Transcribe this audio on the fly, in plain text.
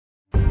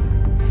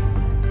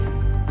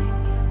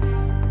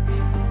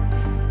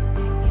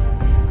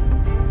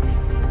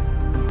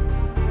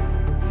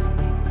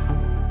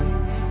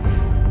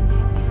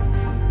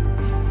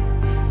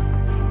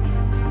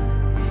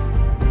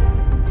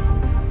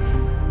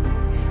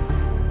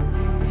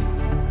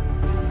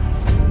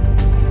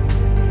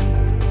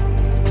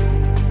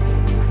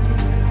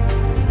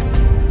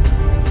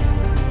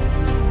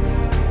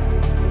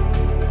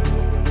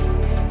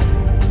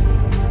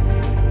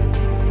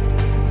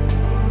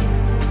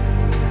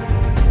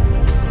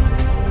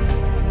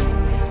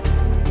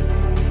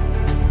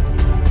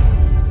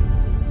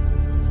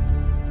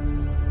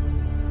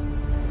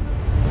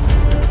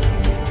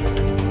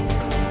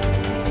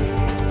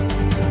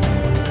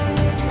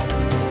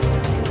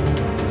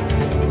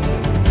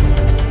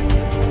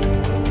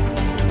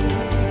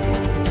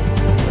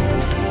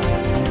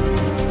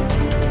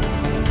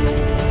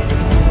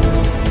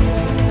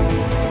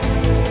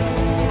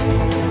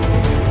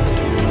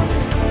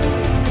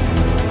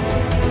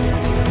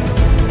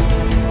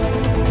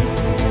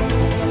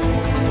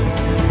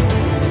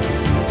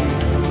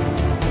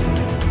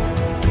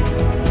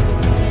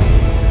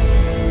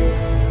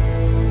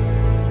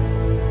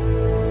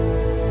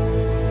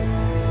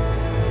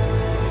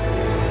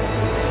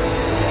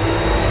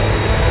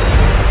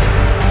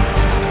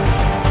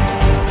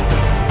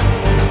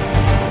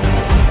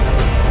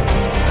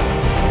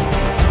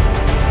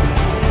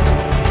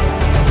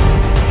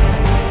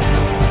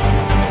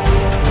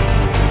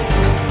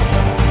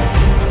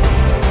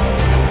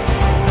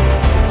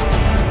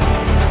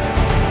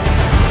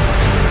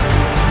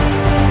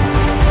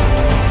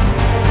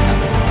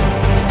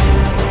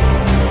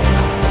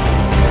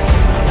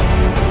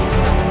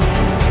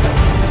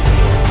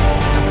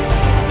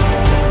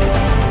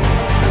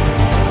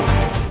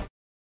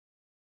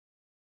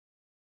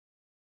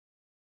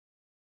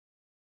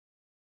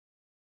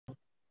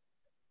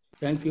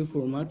Thank you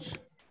very much.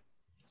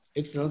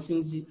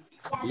 Excellencies,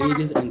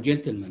 ladies and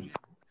gentlemen,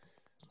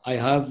 I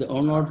have the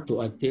honor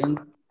to attend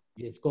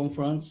this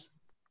conference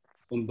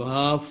on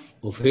behalf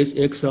of His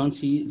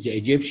Excellency, the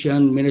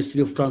Egyptian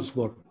Ministry of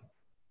Transport.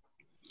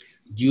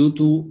 Due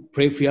to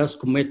previous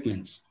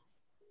commitments,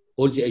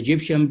 all the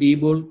Egyptian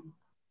people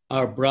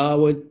are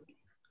proud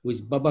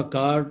with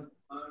Babacar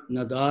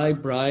NDIAYE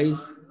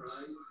Prize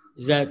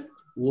that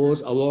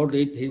was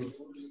awarded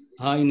His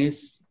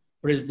Highness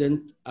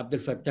President Abdel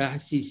Fattah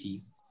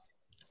al-Sisi.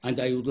 And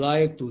I would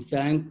like to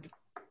thank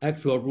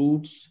Actual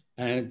Routes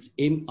and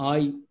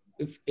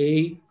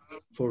MIFA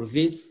for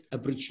this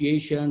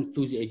appreciation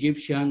to the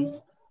Egyptian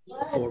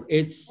for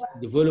its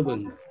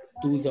development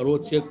to the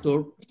road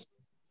sector.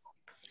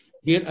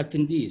 Dear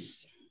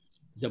attendees,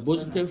 the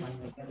positive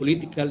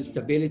political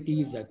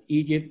stability that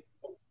Egypt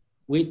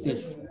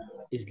witnessed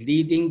is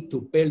leading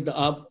to build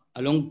up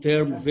a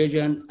long-term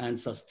vision and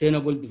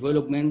sustainable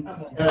development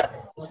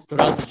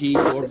strategy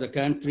for the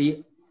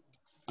country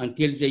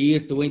until the year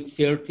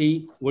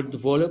 2030 were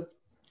developed.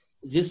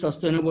 This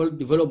sustainable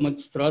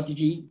development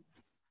strategy,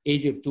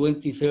 Egypt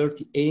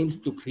 2030, aims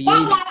to create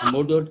a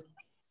modern,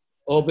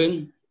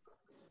 open,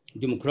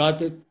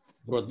 democratic,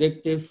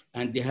 productive,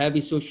 and happy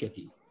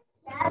society.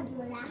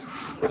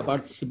 A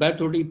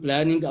participatory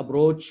planning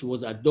approach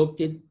was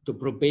adopted to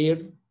prepare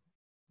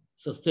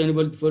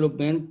sustainable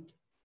development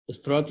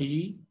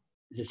strategy.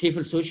 The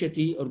civil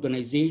society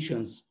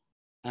organizations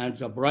and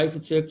the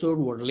private sector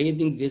were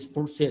leading this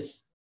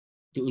process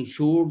to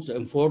ensure the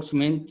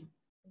enforcement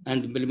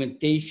and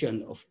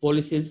implementation of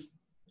policies,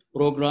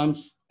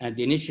 programs, and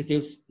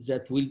initiatives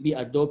that will be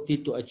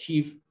adopted to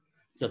achieve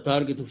the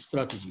target of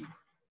strategy.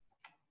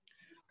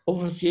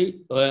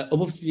 Obviously,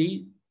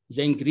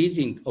 the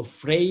increasing of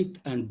freight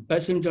and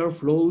passenger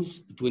flows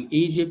between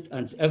Egypt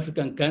and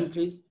African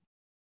countries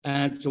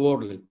and the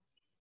world,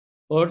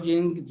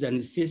 urging the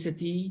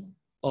necessity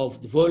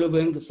of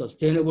developing a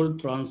sustainable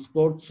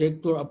transport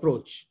sector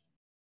approach,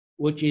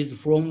 which is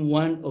from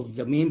one of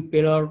the main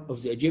pillars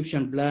of the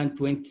Egyptian Plan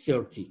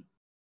 2030.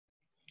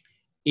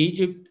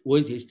 Egypt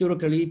was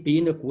historically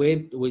being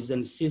equipped with the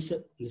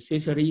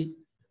necessary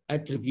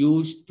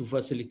attributes to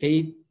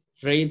facilitate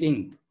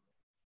trading,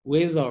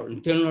 whether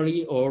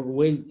internally or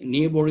with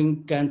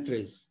neighboring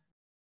countries,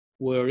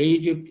 where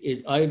Egypt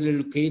is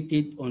ideally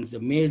located on the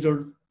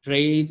major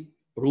trade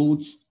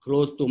routes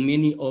close to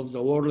many of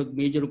the world's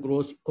major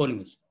growth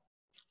economies,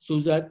 so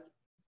that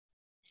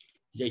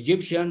the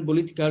Egyptian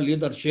political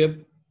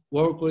leadership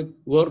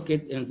worked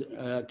in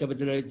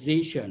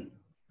capitalization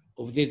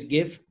of this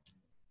gift,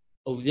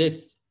 of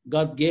this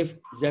God gift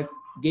that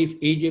gave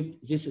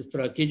Egypt this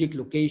strategic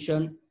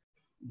location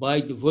by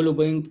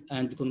developing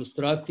and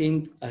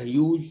constructing a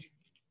huge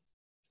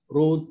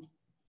road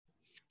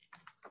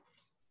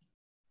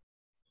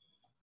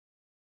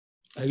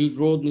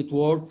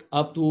network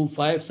up to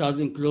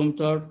 5,000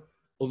 kilometers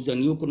of the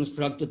new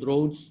constructed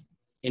roads,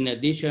 in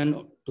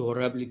addition to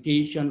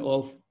rehabilitation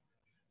of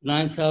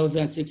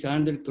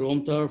 9,600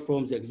 kilometers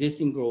from the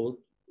existing road.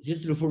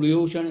 This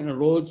revolution in the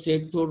road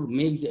sector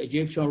makes the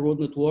Egyptian road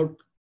network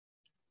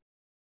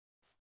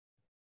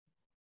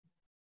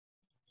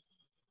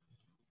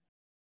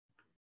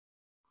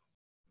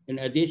in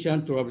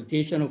addition to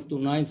rehabilitation of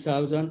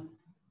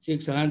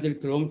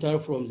 9,600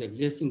 kilometers from the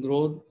existing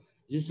road.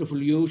 This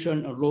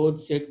revolution in road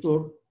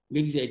sector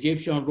makes the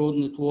Egyptian road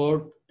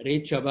network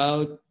reach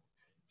about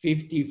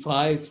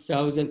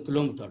 55,000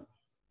 kilometers.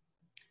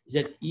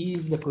 That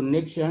is the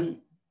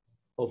connection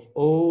of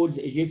all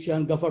the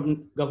Egyptian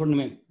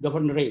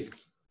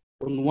governorates.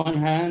 On one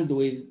hand,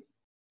 with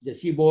the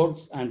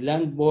seaports and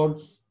land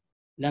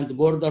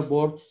border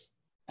ports,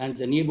 and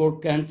the neighbor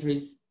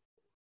countries.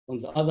 On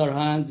the other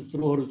hand,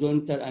 through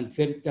horizontal and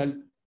vertical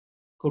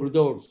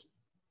corridors.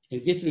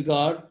 In this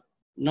regard,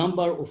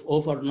 number of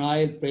over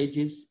Nile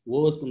bridges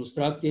was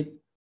constructed,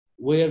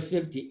 where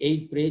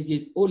 38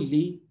 bridges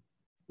only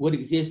were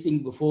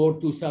existing before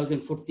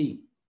 2014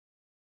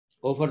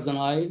 over the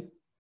Nile,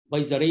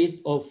 by the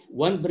rate of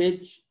one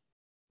bridge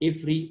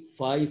every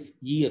 5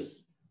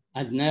 years.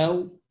 And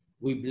now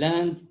we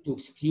plan to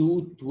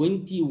execute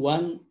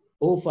 21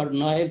 over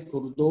Nile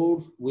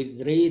corridors with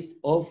the rate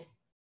of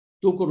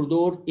 2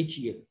 corridors each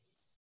year.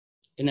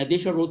 In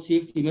addition, road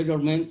safety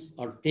measurements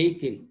are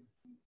taken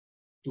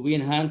to be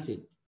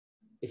enhanced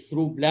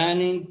through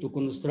planning to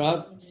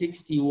construct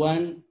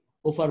 61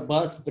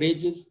 overpass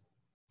bridges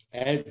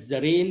at the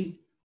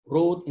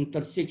railroad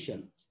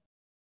intersections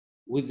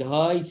with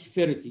high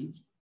severity,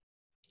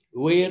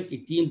 where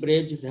 18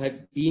 bridges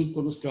had been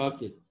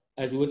constructed,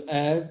 as well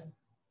as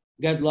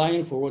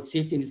guidelines for road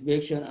safety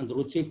inspection and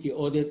road safety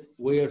audit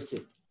were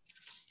set.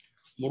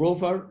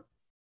 Moreover,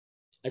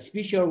 a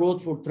special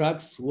road for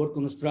trucks were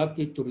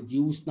constructed to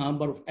reduce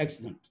number of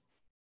accidents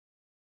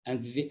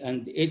and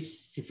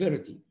its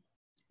severity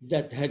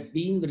that had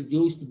been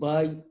reduced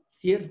by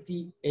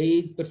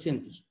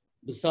 38%.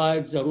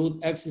 Besides, the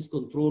road access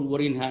control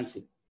were enhanced.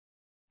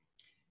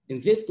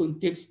 In this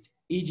context,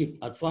 Egypt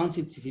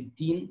advanced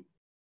 17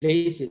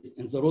 places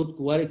in the Road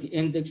Quality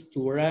Index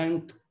to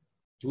rank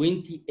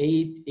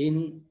 28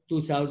 in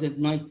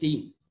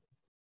 2019,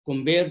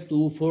 compared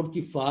to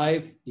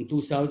 45 in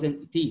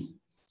 2018.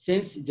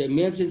 Since the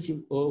emergence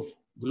of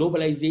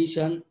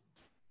globalization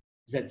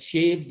that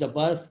shapes the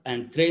path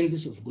and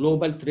trends of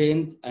global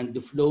trend and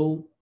the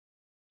flow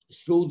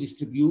through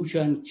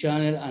distribution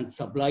channel and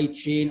supply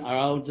chain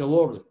around the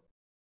world.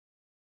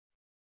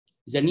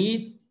 The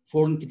need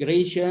for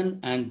integration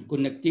and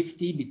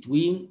connectivity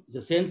between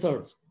the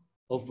centers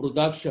of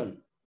production,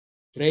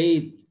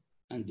 trade,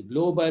 and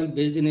global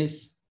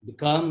business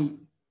become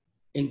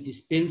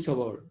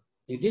indispensable.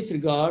 In this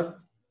regard,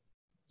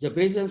 the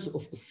presence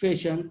of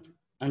efficient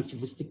and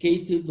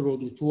sophisticated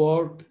road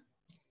network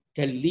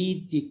can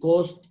lead to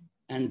cost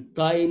and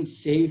time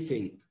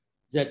saving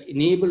that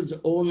enables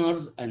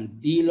owners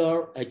and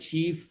dealers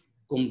achieve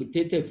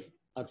competitive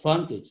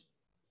advantage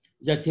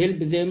that help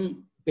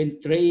them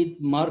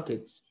penetrate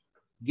markets,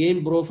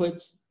 gain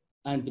profits,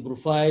 and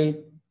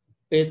provide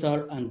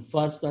better and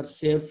faster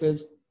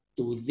service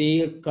to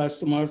their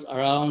customers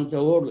around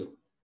the world.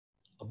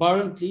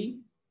 Apparently,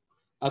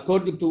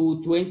 according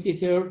to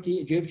 2030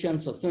 Egyptian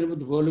Sustainable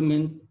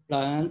Development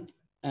Plan,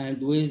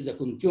 and with the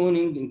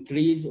continuing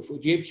increase of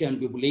Egyptian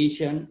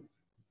population,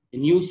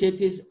 new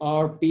cities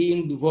are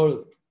being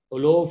developed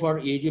all over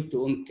Egypt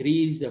to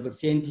increase the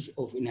percentage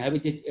of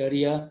inhabited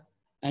area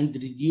and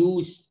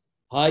reduce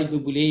high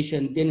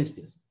population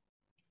densities.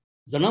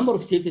 The number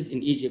of cities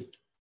in Egypt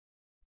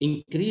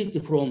increased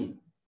from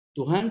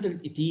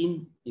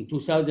 218 in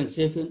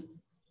 2007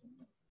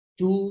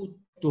 to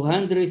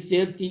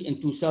 230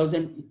 in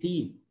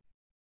 2018,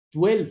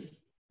 12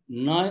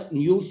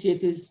 new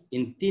cities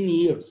in 10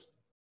 years.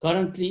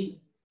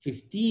 Currently,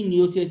 15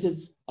 new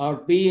cities are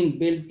being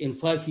built in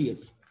 5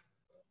 years.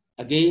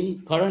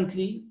 Again,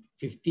 currently,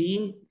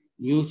 15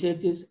 new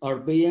cities are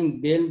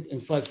being built in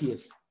 5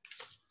 years.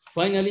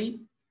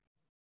 Finally,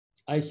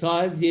 I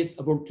seize this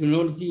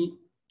opportunity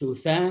to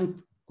thank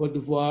Côte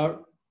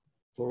d'Ivoire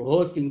for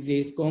hosting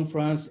this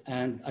conference,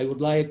 and I would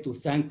like to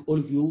thank all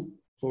of you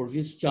for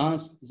this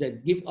chance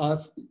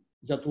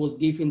that was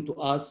given to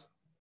us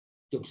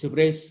to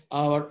express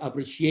our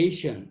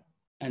appreciation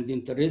and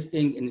interest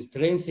in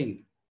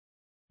strengthening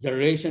the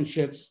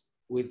relationships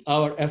with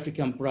our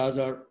African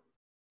brother,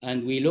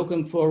 and we're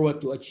looking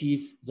forward to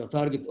achieve the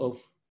target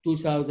of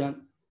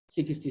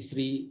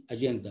 2063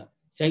 agenda.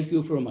 Thank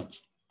you very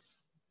much.